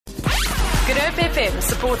Good Hope FM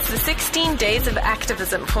supports the 16 days of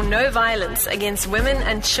activism for no violence against women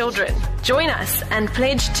and children. Join us and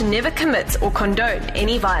pledge to never commit or condone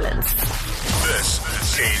any violence.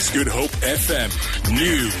 This is Good Hope FM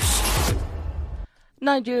News.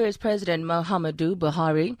 Nigeria's President Muhammadu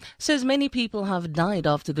Buhari says many people have died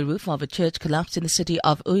after the roof of a church collapsed in the city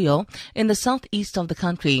of Uyo in the southeast of the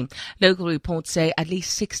country. Local reports say at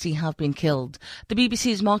least 60 have been killed. The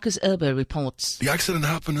BBC's Marcus Erber reports. The accident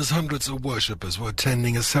happened as hundreds of worshippers were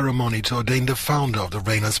attending a ceremony to ordain the founder of the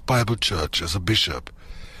Rainers Bible Church as a bishop.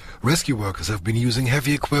 Rescue workers have been using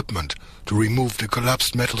heavy equipment to remove the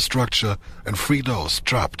collapsed metal structure and free those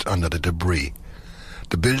trapped under the debris.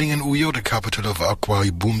 The building in Uyo, the capital of Akwa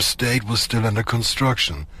Ibom State, was still under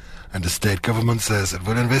construction, and the state government says it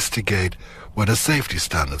will investigate whether safety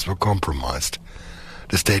standards were compromised.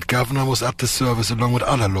 The state governor was at the service along with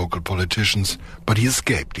other local politicians, but he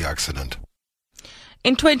escaped the accident.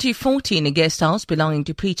 In 2014, a guest house belonging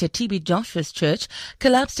to preacher T.B. Joshua's church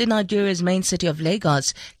collapsed in Nigeria's main city of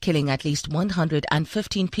Lagos, killing at least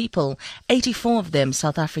 115 people, 84 of them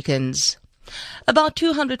South Africans. About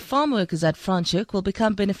 200 farm workers at Franschhoek will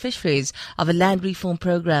become beneficiaries of a land reform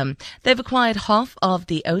program. They've acquired half of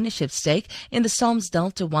the ownership stake in the Psalms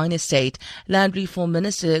Delta wine estate. Land Reform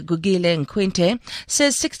Minister Gugile Nkwinte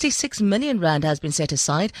says 66 million rand has been set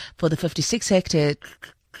aside for the 56-hectare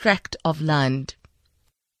tract of land.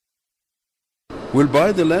 We'll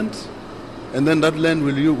buy the land, and then that land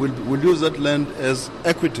we'll use that land as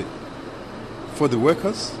equity for the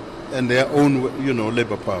workers and their own,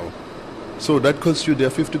 labor power. So that constitutes their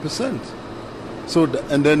 50%.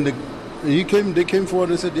 And then they came forward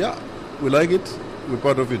and said, yeah, we like it, we're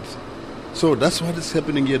part of it. So that's what is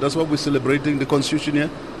happening here. That's why we're celebrating the Constitution here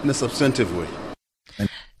in a substantive way.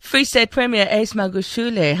 Free State Premier Ace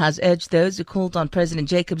Magashule has urged those who called on President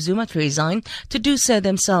Jacob Zuma to resign to do so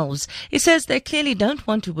themselves. He says they clearly don't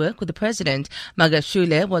want to work with the president.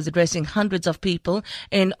 Magashule was addressing hundreds of people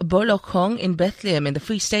in Bolokong in Bethlehem in the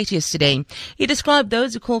Free State yesterday. He described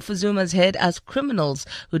those who call for Zuma's head as criminals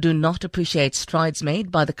who do not appreciate strides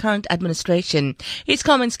made by the current administration. His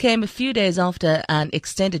comments came a few days after an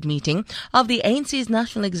extended meeting of the ANC's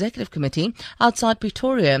National Executive Committee outside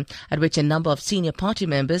Pretoria, at which a number of senior party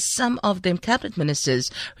members, some of them cabinet ministers,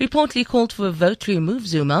 reportedly called for a vote to remove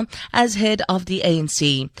Zuma as head of the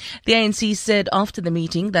ANC. The ANC said after the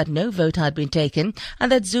meeting that no vote had been taken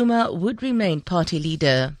and that Zuma would remain party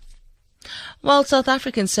leader. While South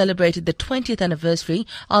Africans celebrated the 20th anniversary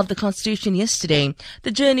of the Constitution yesterday,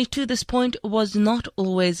 the journey to this point was not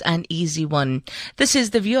always an easy one. This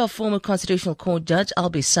is the view of former Constitutional Court Judge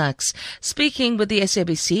Albie Sachs. Speaking with the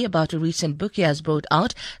SABC about a recent book he has brought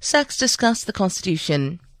out, Sachs discussed the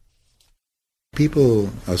Constitution. People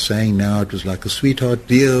are saying now it was like a sweetheart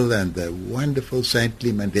deal, and the wonderful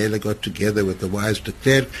saintly Mandela got together with the wise de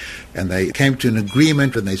Klerk and they came to an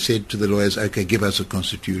agreement and they said to the lawyers, okay, give us a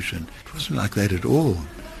constitution. It wasn't like that at all.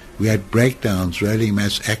 We had breakdowns, rolling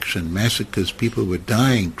mass action, massacres, people were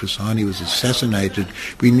dying, Chris Hani was assassinated,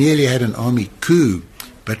 we nearly had an army coup.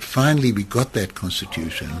 But finally we got that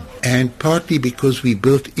constitution, and partly because we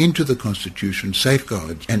built into the constitution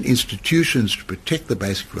safeguards and institutions to protect the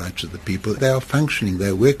basic rights of the people. They are functioning,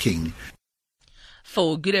 they're working.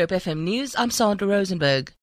 For Good Hope FM News, I'm Sandra Rosenberg.